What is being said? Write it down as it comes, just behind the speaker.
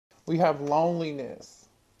We have loneliness.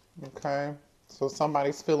 Okay. So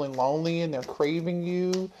somebody's feeling lonely and they're craving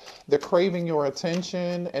you. They're craving your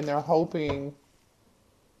attention and they're hoping,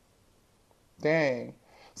 dang.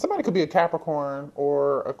 Somebody could be a Capricorn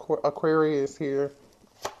or Aquarius here.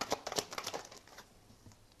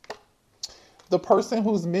 The person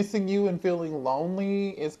who's missing you and feeling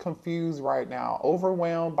lonely is confused right now,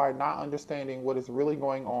 overwhelmed by not understanding what is really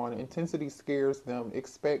going on. Intensity scares them.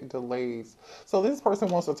 Expect delays. So this person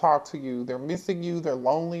wants to talk to you. They're missing you. They're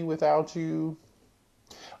lonely without you.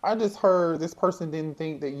 I just heard this person didn't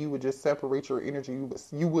think that you would just separate your energy.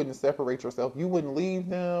 You wouldn't separate yourself. You wouldn't leave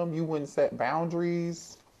them. You wouldn't set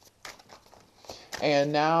boundaries.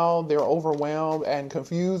 And now they're overwhelmed and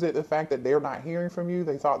confused at the fact that they're not hearing from you.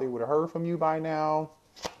 They thought they would have heard from you by now.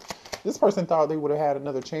 This person thought they would have had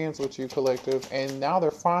another chance with you, collective, and now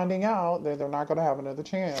they're finding out that they're not going to have another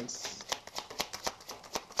chance.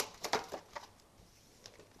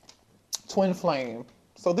 Twin flame.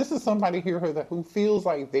 So this is somebody here who feels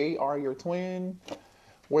like they are your twin,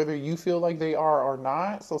 whether you feel like they are or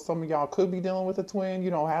not. So some of y'all could be dealing with a twin.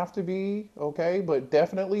 You don't have to be, okay? But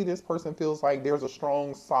definitely this person feels like there's a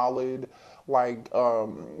strong, solid, like,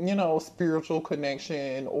 spiritual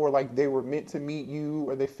connection, or like they were meant to meet you,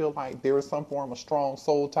 or they feel like there is some form of strong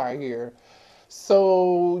soul tie here.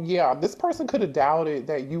 So yeah, this person could have doubted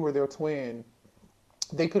that you were their twin.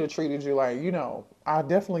 They could have treated you like, I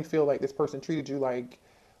definitely feel like this person treated you like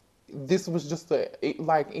this was just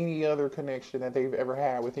like any other connection that they've ever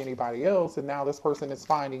had with anybody else. And now this person is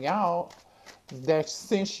finding out that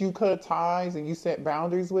since you cut ties and you set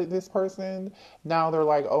boundaries with this person, now they're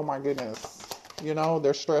like, oh my goodness,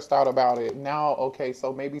 they're stressed out about it. Now, okay,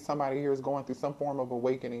 so maybe somebody here is going through some form of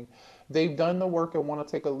awakening. They've done the work and want to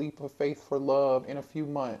take a leap of faith for love in a few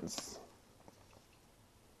months.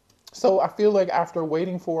 So I feel like after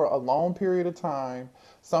waiting for a long period of time,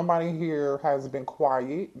 somebody here has been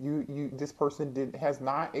quiet. This person has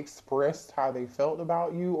not expressed how they felt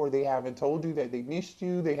about you, or they haven't told you that they missed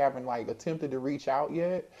you. They haven't like attempted to reach out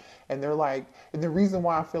yet, and they're like, and the reason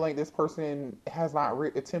why I feel like this person has not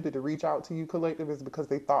attempted to reach out to you, collective, is because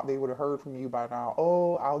they thought they would have heard from you by now.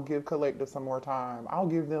 Oh, I'll give collective some more time. I'll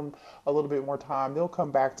give them a little bit more time. They'll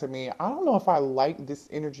come back to me. I don't know if I like this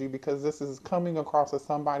energy because this is coming across as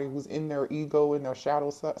somebody who's in their ego, in their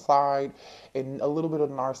shadow side, and a little bit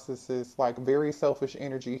of narcissist, like very selfish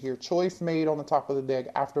energy here. Choice made on the top of the deck.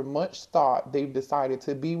 After much thought, they've decided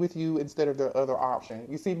to be with you instead of their other option.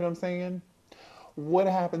 You see what I'm saying? What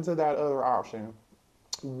happened to that other option?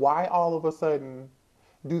 Why all of a sudden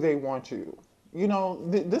do they want you?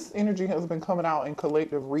 This energy has been coming out in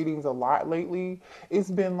collective readings a lot lately.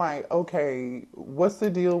 It's been like, okay, what's the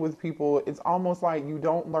deal with people? It's almost like you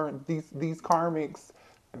don't learn these karmics.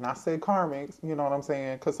 And I say karmics, you know what I'm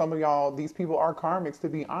saying? Because some of y'all, these people are karmics, to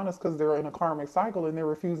be honest, because they're in a karmic cycle and they're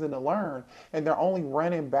refusing to learn. And they're only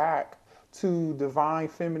running back to divine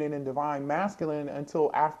feminine and divine masculine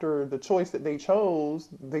until after the choice that they chose,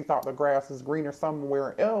 they thought the grass is greener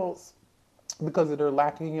somewhere else, because of their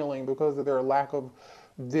lack of healing, because of their lack of,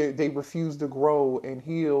 they refuse to grow and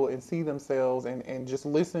heal and see themselves, and just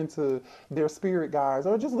listen to their spirit guides,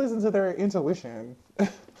 or just listen to their intuition.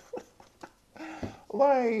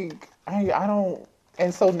 Like, I don't,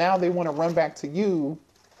 and so now they want to run back to you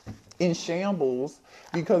in shambles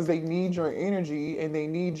because they need your energy and they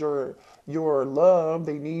need your love,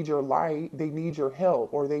 they need your light, they need your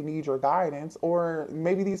help, or they need your guidance, or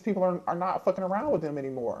maybe these people are not fucking around with them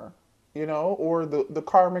anymore, or the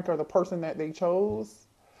karmic or the person that they chose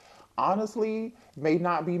honestly may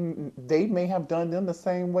not be, they may have done them the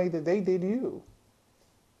same way that they did you.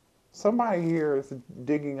 Somebody here is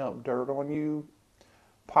digging up dirt on you.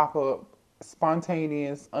 Pop up,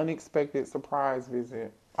 spontaneous, unexpected surprise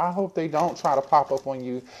visit. I hope they don't try to pop up on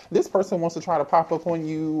you. This person wants to try to pop up on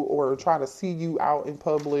you or try to see you out in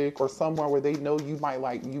public or somewhere where they know you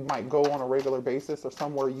might go on a regular basis, or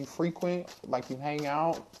somewhere you frequent, like you hang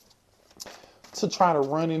out, to try to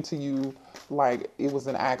run into you like it was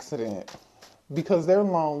an accident. Because they're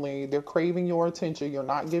lonely, they're craving your attention, you're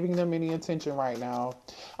not giving them any attention right now.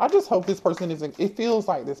 I just hope this person isn't, it feels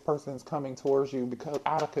like this person is coming towards you because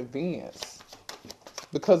out of convenience,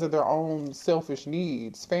 because of their own selfish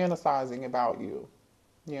needs, fantasizing about you.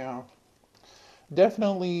 Yeah.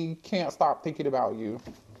 Definitely can't stop thinking about you.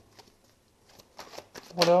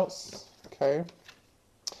 What else? Okay.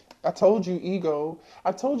 I told you ego.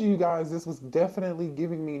 I told you guys this was definitely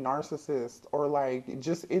giving me narcissist or like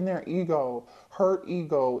just in their ego, hurt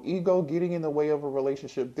ego, ego getting in the way of a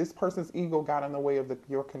relationship. This person's ego got in the way of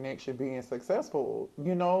your connection being successful.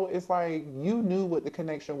 You know, it's like you knew what the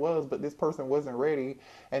connection was, but this person wasn't ready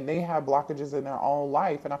and they have blockages in their own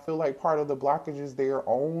life. And I feel like part of the blockage is their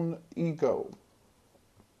own ego.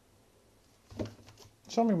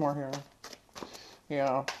 Show me more here.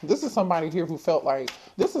 Yeah, this is somebody here who felt like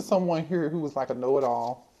this is someone here who was like a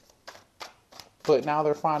know-it-all, but now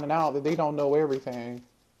they're finding out that they don't know everything.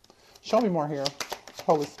 Show me more here,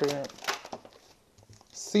 Holy Spirit.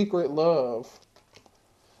 Secret love.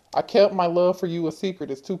 I kept my love for you a secret.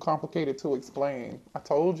 It's too complicated to explain. I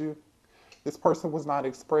told you. This person was not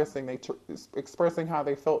expressing expressing how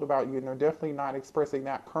they felt about you, and they're definitely not expressing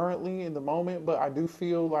that currently in the moment. But I do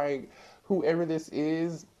feel like whoever this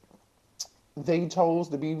is, they chose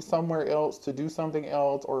to be somewhere else, to do something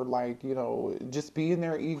else, or like, you know, just be in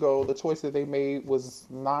their ego. The choice that they made was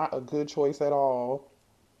not a good choice at all.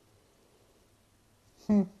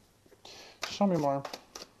 Show me more.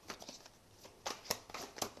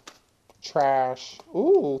 Trash.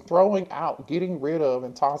 Ooh, throwing out, getting rid of,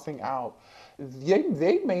 and tossing out.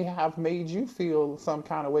 They may have made you feel some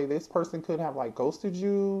kind of way. This person could have like ghosted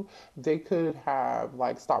you. They could have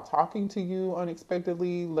like stopped talking to you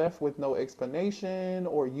unexpectedly, left with no explanation,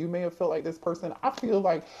 or you may have felt like this person. I feel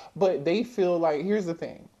like, but they feel like, here's the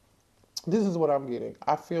thing. This is what I'm getting.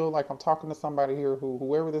 I feel like I'm talking to somebody here who,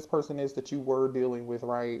 whoever this person is that you were dealing with,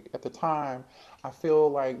 right? At the time, I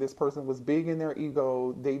feel like this person was big in their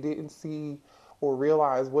ego. They didn't see or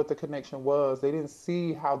realize what the connection was. They didn't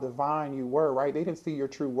see how divine you were, right? They didn't see your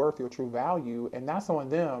true worth, your true value, and that's on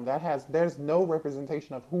them. There's no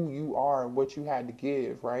representation of who you are and what you had to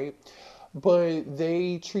give, right? But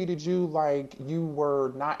they treated you like you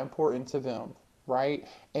were not important to them, right?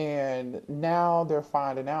 And now they're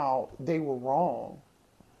finding out they were wrong.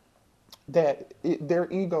 Their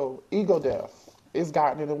ego death is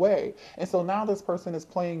gotten in the way. And so now this person is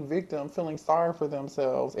playing victim, feeling sorry for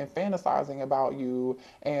themselves and fantasizing about you.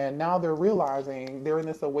 And now they're realizing they're in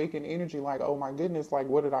this awakened energy like, oh my goodness, like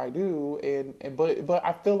what did I do? But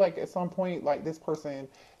I feel like at some point like this person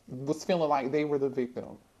was feeling like they were the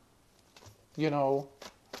victim. You know,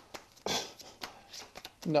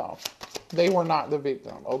 no, they were not the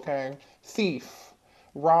victim, okay? Thief,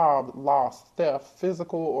 robbed, lost, theft,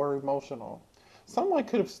 physical or emotional. Someone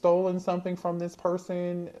could have stolen something from this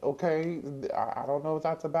person, okay? I don't know what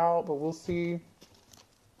that's about, but we'll see.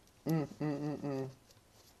 Mm, mm, mm, mm.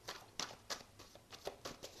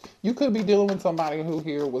 You could be dealing with somebody who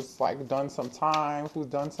here was like done some time, who's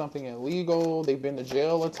done something illegal. They've been to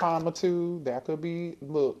jail a time or two. That could be,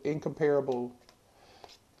 look, incomparable.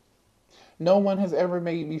 No one has ever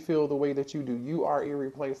made me feel the way that you do. You are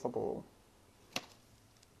irreplaceable.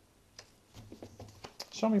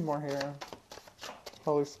 Show me more here,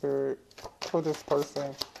 Holy Spirit, for this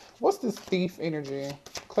person. What's this thief energy?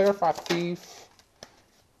 Clarify thief,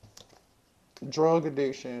 drug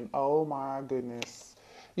addiction. Oh my goodness.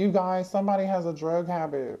 You guys, somebody has a drug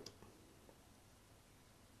habit.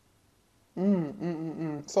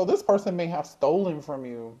 So this person may have stolen from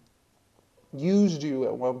you, used you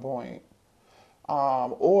at one point.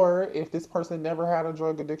 Or if this person never had a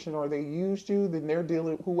drug addiction or they used you, then they're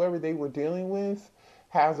dealing, whoever they were dealing with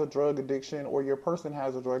has a drug addiction or your person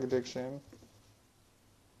has a drug addiction.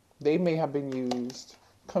 They may have been used.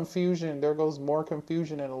 Confusion, there goes more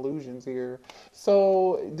confusion and illusions here.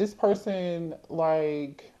 So this person,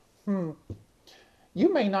 like,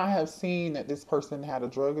 you may not have seen that this person had a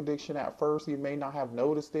drug addiction at first. You may not have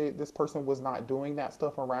noticed it. This person was not doing that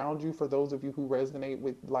stuff around you. For those of you who resonate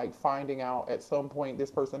with like finding out at some point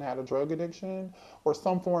this person had a drug addiction or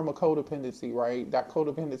some form of codependency, right? That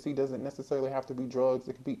codependency doesn't necessarily have to be drugs.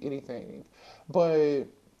 It could be anything. But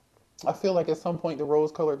I feel like at some point the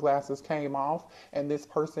rose-colored glasses came off and this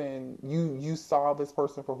person, you saw this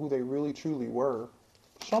person for who they really truly were.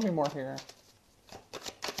 Show me more here.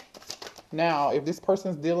 Now, if this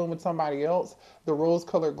person's dealing with somebody else, the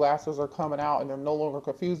rose-colored glasses are coming out and they're no longer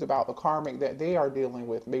confused about the karmic that they are dealing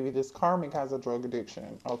with. Maybe this karmic has a drug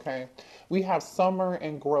addiction, okay? We have summer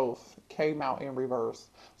and growth came out in reverse.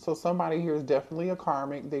 So somebody here is definitely a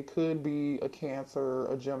karmic. They could be a Cancer,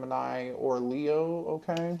 a Gemini, or a Leo,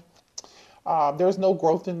 okay? There's no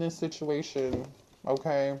growth in this situation,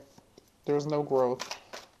 okay? There's no growth.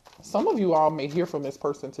 Some of you all may hear from this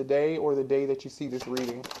person today or the day that you see this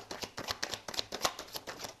reading.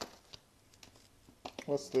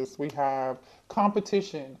 What's this? We have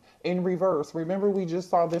competition in reverse. Remember, we just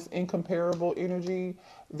saw this incomparable energy.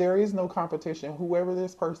 There is no competition. Whoever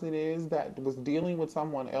this person is that was dealing with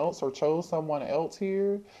someone else or chose someone else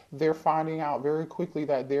here, they're finding out very quickly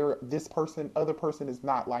that this person, other person is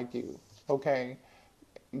not like you. Okay.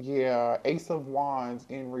 Yeah. Ace of Wands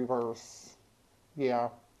in reverse. Yeah.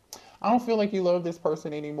 I don't feel like you love this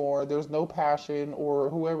person anymore. There's no passion, or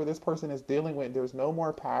whoever this person is dealing with, there's no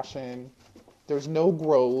more passion. There's no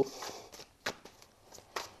growth.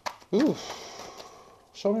 Ooh.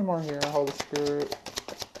 Show me more here, Holy Spirit.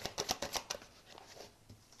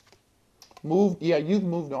 Move. Yeah, you've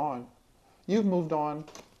moved on. You've moved on.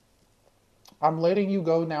 I'm letting you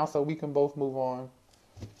go now so we can both move on.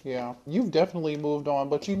 Yeah, you've definitely moved on.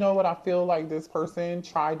 But you know what? I feel like this person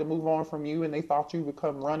tried to move on from you and they thought you would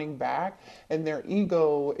come running back. And their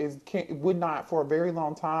ego would not, for a very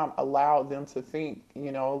long time, allow them to think,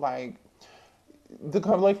 like the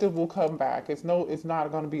collective will come back. It's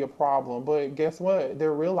not going to be a problem. But guess what?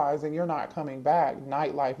 They're realizing you're not coming back.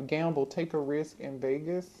 Nightlife, gamble, take a risk in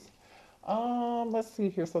Vegas. Let's see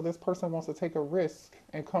here. So this person wants to take a risk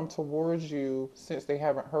and come towards you since they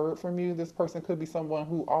haven't heard from you. This person could be someone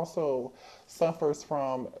who also suffers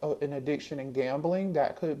from an addiction and gambling.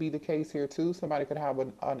 That could be the case here too. Somebody could have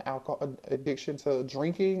an alcohol addiction to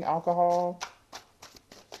drinking alcohol.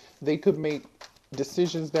 They could make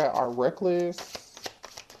decisions that are reckless.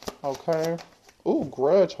 Okay. Ooh,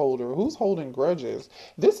 grudge holder. Who's holding grudges?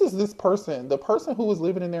 This person. The person who is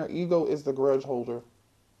living in their ego is the grudge holder.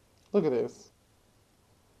 Look at this.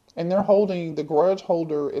 And the grudge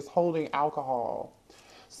holder is holding alcohol.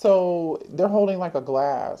 So they're holding like a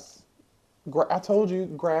glass. I told you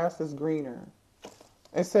grass is greener.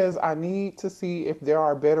 It says, I need to see if there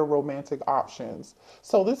are better romantic options.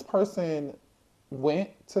 So this person went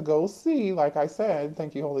to go see, like I said,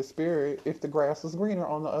 thank you, Holy Spirit, if the grass was greener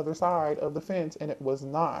on the other side of the fence, and it was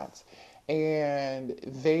not. And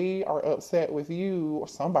they are upset with you, or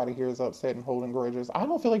somebody here is upset and holding grudges. I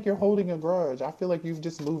don't feel like you're holding a grudge. I feel like you've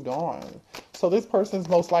just moved on. So this person's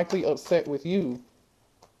most likely upset with you.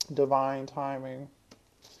 Divine timing.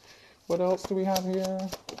 What else do we have here?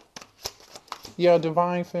 Yeah,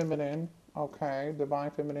 divine feminine. Okay,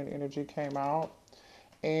 divine feminine energy came out.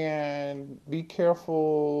 And be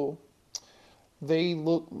careful. They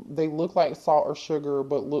look like salt or sugar,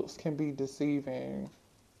 but looks can be deceiving.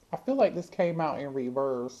 I feel like this came out in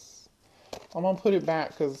reverse. I'm gonna put it back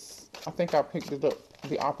because I think I picked it up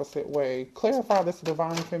the opposite way. Clarify this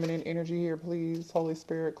divine feminine energy here, please. Holy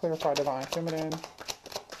Spirit, clarify divine feminine.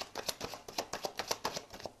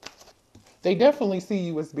 They definitely see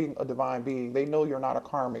you as being a divine being. They know you're not a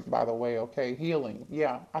karmic, by the way, okay? Healing.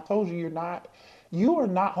 Yeah, I told you you are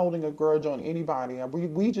not holding a grudge on anybody.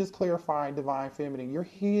 We just clarified divine feminine. You're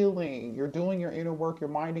healing. You're doing your inner work. You're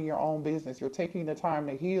minding your own business. You're taking the time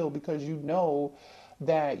to heal because you know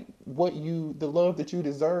that the love that you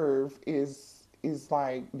deserve is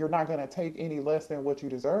like, you're not going to take any less than what you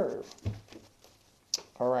deserve.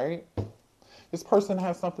 All right? This person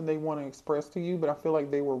has something they want to express to you, but I feel like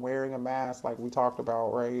they were wearing a mask, like we talked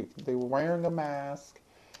about, right? They were wearing a mask.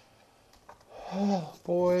 Oh,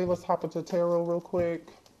 boy, let's hop into tarot real quick.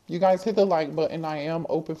 You guys hit the like button. I am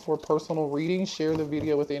open for personal reading. Share the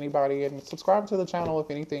video with anybody and subscribe to the channel if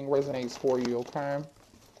anything resonates for you, okay?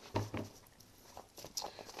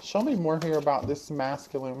 Show me more here about this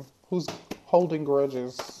masculine who's holding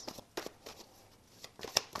grudges.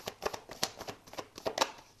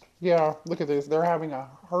 Yeah, look at this. They're having a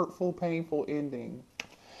hurtful, painful ending.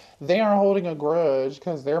 They are holding a grudge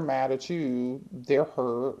because they're mad at you. They're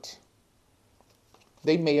hurt.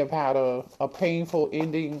 They may have had a painful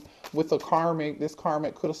ending with a karmic. This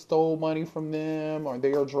karmic could have stole money from them, or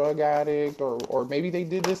they are a drug addict, or maybe they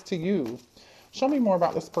did this to you. Show me more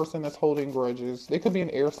about this person that's holding grudges. They could be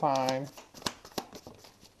an air sign.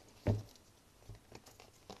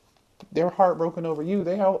 They're heartbroken over you.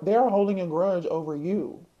 They are holding a grudge over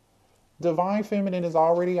you. Divine feminine is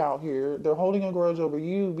already out here. They're holding a grudge over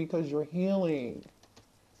you because you're healing.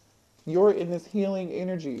 You're in this healing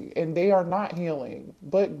energy and they are not healing.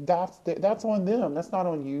 But that's on them. That's not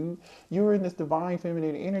on you. You're in this divine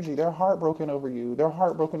feminine energy. They're heartbroken over you. They're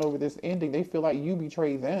heartbroken over this ending. They feel like you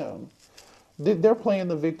betrayed them. They're playing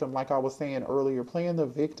the victim, like I was saying earlier, playing the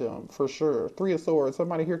victim for sure. Three of Swords.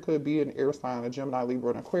 Somebody here could be an air sign, a Gemini,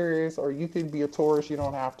 Libra, and Aquarius, or you could be a Taurus. You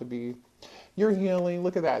don't have to be. You're healing.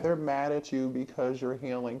 Look at that. They're mad at you because you're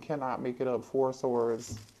healing. Cannot make it up. Four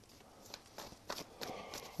Swords.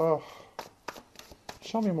 Oh,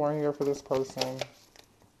 show me more here for this person.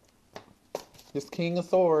 This King of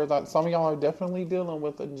Swords, some of y'all are definitely dealing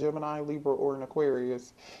with a Gemini, Libra, or an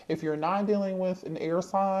Aquarius. If you're not dealing with an air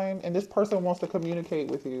sign and this person wants to communicate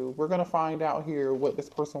with you, we're going to find out here what this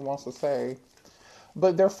person wants to say.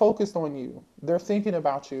 But they're focused on you. They're thinking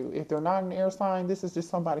about you. If they're not an air sign, this is just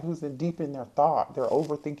somebody who's in deep in their thought. They're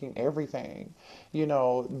overthinking everything. They've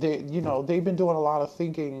been doing a lot of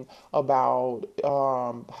thinking about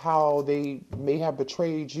how they may have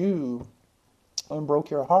betrayed you and broke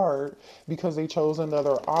your heart because they chose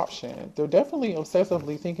another option. They're definitely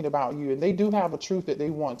obsessively thinking about you, and they do have a truth that they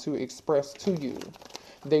want to express to you.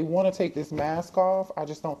 They want to take this mask off. I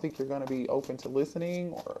just don't think you're going to be open to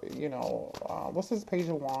listening, or, what's this Page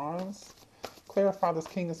of Wands? Clarify this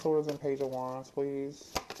King of Swords and Page of Wands,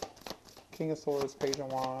 please. King of Swords, Page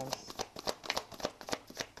of Wands.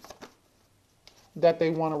 That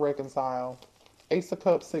they want to reconcile. Ace of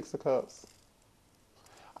Cups, Six of Cups.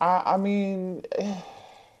 I mean,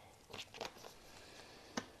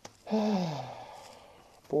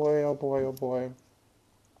 boy, oh boy, oh boy.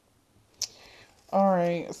 All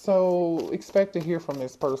right, so expect to hear from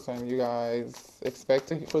this person, you guys.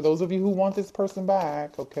 For those of you who want this person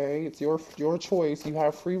back, okay? It's your choice. You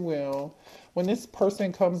have free will. When this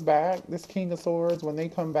person comes back, this King of Swords, when they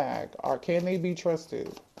come back, can they be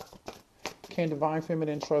trusted? Can Divine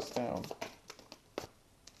Feminine trust them?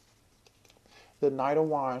 The Knight of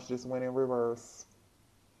Wands just went in reverse.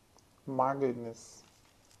 My goodness.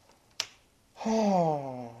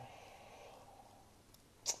 Oh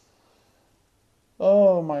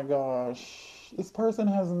my gosh. This person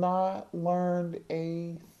has not learned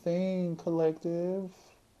a thing, collective.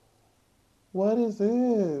 What is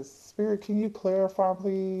this? Spirit, can you clarify,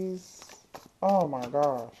 please? Oh my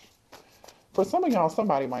gosh. For some of y'all,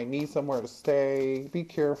 somebody might need somewhere to stay. Be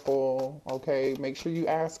careful, okay? Make sure you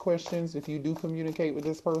ask questions if you do communicate with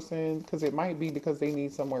this person, because it might be because they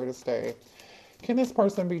need somewhere to stay. Can this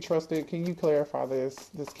person be trusted? Can you clarify this?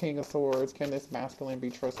 This King of Swords, can this masculine be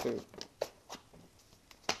trusted?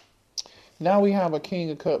 Now we have a King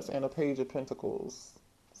of Cups and a Page of Pentacles.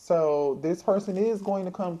 So this person is going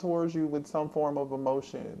to come towards you with some form of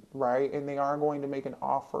emotion, right? And they are going to make an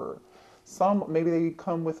offer. Maybe they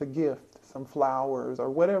come with a gift, some flowers, or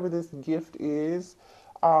whatever this gift is.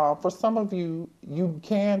 For some of you, you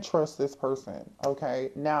can trust this person,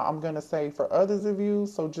 okay? Now, I'm going to say for others of you,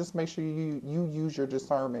 so just make sure you use your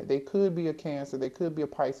discernment. They could be a Cancer, they could be a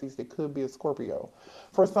Pisces, they could be a Scorpio.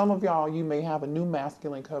 For some of y'all, you may have a new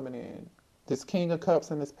masculine coming in. This King of Cups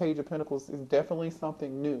and this Page of Pentacles is definitely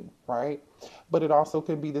something new, right? But it also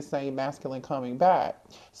could be the same masculine coming back.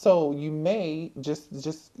 So you may just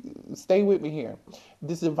stay with me here.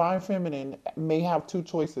 This Divine Feminine may have two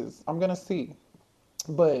choices. I'm going to see.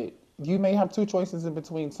 But you may have two choices in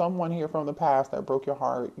between someone here from the past that broke your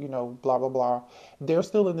heart, blah, blah, blah. They're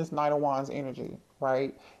still in this Knight of Wands energy,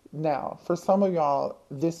 right? Now, for some of y'all,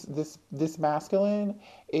 this masculine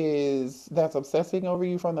that's obsessing over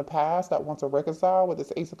you from the past, that wants to reconcile with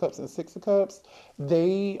this Ace of Cups and Six of Cups.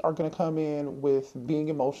 They are going to come in with being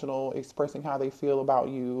emotional, expressing how they feel about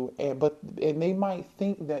you, and they might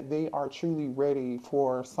think that they are truly ready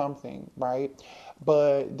for something, right?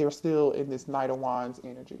 But they're still in this Knight of Wands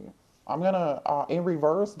energy. I'm gonna in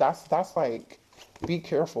reverse. That's like, be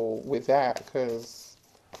careful with that, because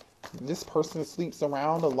this person sleeps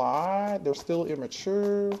around a lot. They're still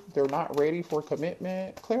immature. They're not ready for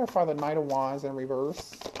commitment. Clarify the Knight of Wands in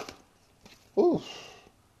reverse. Oof,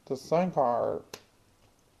 the Sun card.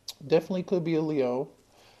 Definitely could be a Leo.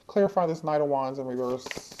 Clarify this Knight of Wands in reverse.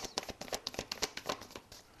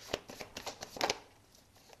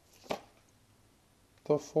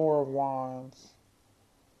 The Four of Wands.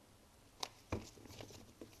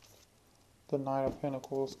 The Knight of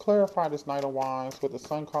Pentacles. Clarify this Knight of Wands with the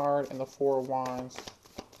Sun card and the Four of Wands.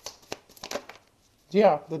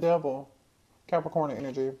 Yeah, the Devil. Capricorn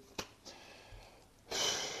energy.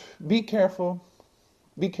 Be careful.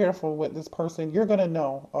 Be careful with this person. You're going to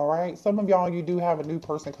know, all right? Some of y'all, you do have a new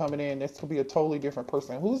person coming in. This could be a totally different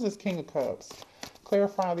person. Who's this King of Cups?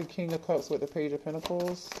 Clarify the King of Cups with the Page of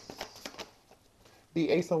Pentacles. The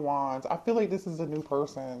Ace of Wands. I feel like this is a new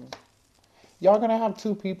person. Y'all going to have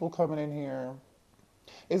two people coming in here.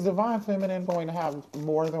 Is Divine Feminine going to have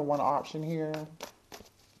more than one option here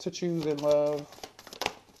to choose in love?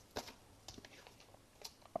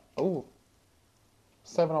 Oh,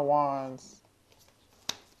 Seven of Wands.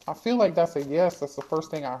 I feel like that's a yes. That's the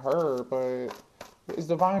first thing I heard. But is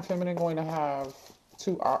Divine Feminine going to have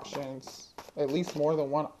two options? At least more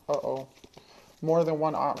than one. More than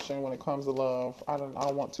one option when it comes to love. I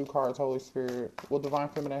don't want two cards, Holy Spirit. Will Divine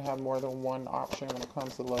Feminine have more than one option when it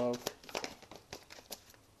comes to love?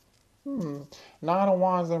 Nine of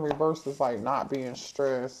Wands in reverse is like not being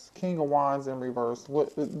stressed. King of Wands in reverse.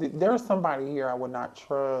 There's somebody here I would not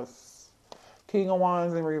trust. King of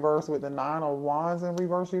Wands in reverse with the Nine of Wands in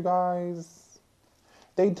reverse, you guys.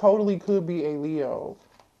 They totally could be a Leo.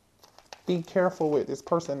 Be careful with this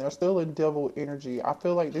person. They're still in devil energy. I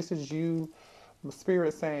feel like this is you,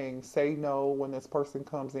 spirit saying, say no when this person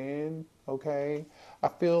comes in, okay? I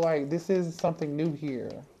feel like this is something new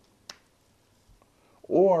here.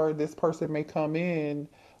 Or this person may come in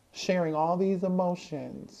sharing all these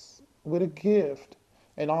emotions with a gift,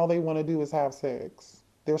 and all they want to do is have sex.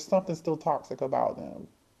 There's something still toxic about them.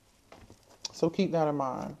 So keep that in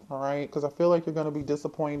mind, all right? Because I feel like you're going to be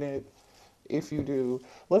disappointed if you do.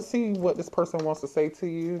 Let's see what this person wants to say to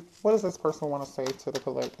you. What does this person want to say to the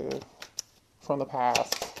collective from the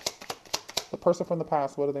past? The person from the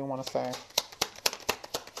past, what do they want to say?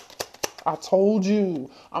 I told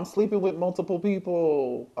you, I'm sleeping with multiple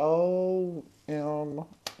people.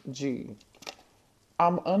 OMG.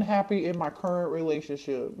 I'm unhappy in my current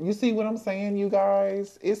relationship. You see what I'm saying, you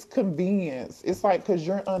guys? It's convenience. It's like because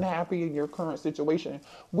you're unhappy in your current situation,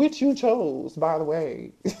 which you chose, by the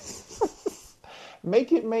way.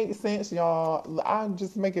 Make it make sense, y'all. I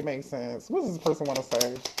just make it make sense. What does this person want to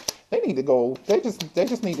say? They need to go. They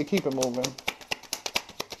just need to keep it moving.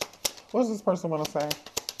 What does this person want to say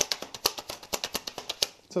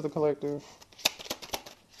to the collective?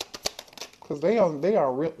 Because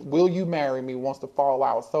will you marry me wants to fall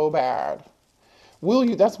out so bad. Will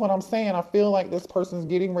you? That's what I'm saying. I feel like this person's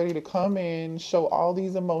getting ready to come in, show all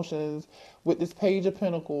these emotions with this Page of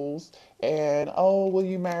Pentacles, and oh, will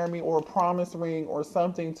you marry me, or a promise ring or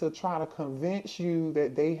something to try to convince you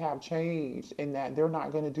that they have changed and that they're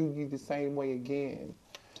not going to do you the same way again.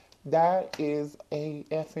 That is a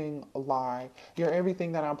effing lie. You're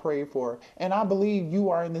everything that I prayed for. And I believe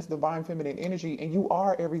you are in this divine feminine energy and you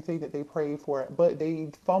are everything that they prayed for, but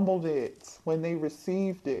they fumbled it when they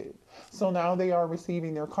received it. So now they are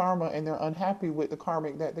receiving their karma and they're unhappy with the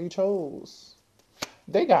karmic that they chose.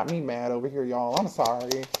 They got me mad over here, y'all. I'm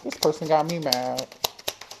sorry. This person got me mad.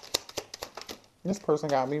 This person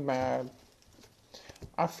got me mad.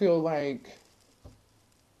 I feel like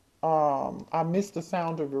I miss the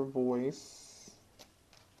sound of your voice.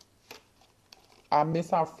 I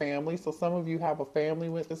miss our family. So some of you have a family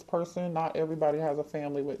with this person. Not everybody has a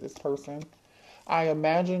family with this person. I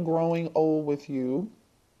imagine growing old with you.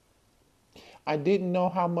 I didn't know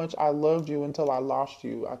how much I loved you until I lost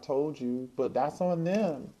you. I told you, but that's on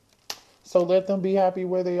them. So let them be happy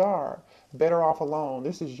where they are. Better off alone.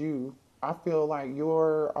 This is you. I feel like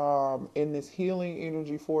you're in this healing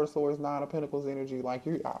energy, Four of Swords, Nine of Pentacles energy. Like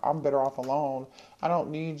I'm better off alone. I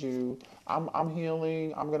don't need you. I'm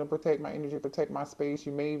healing. I'm gonna protect my energy, protect my space.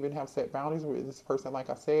 You may even have set boundaries with this person.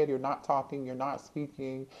 Like I said, you're not talking, you're not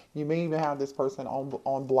speaking. You may even have this person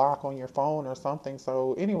on block on your phone or something.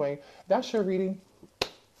 So anyway, that's your reading.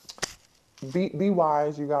 Be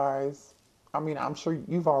wise, you guys. I mean, I'm sure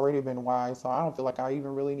you've already been wise, so I don't feel like I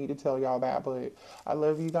even really need to tell y'all that. But I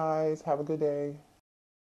love you guys. Have a good day.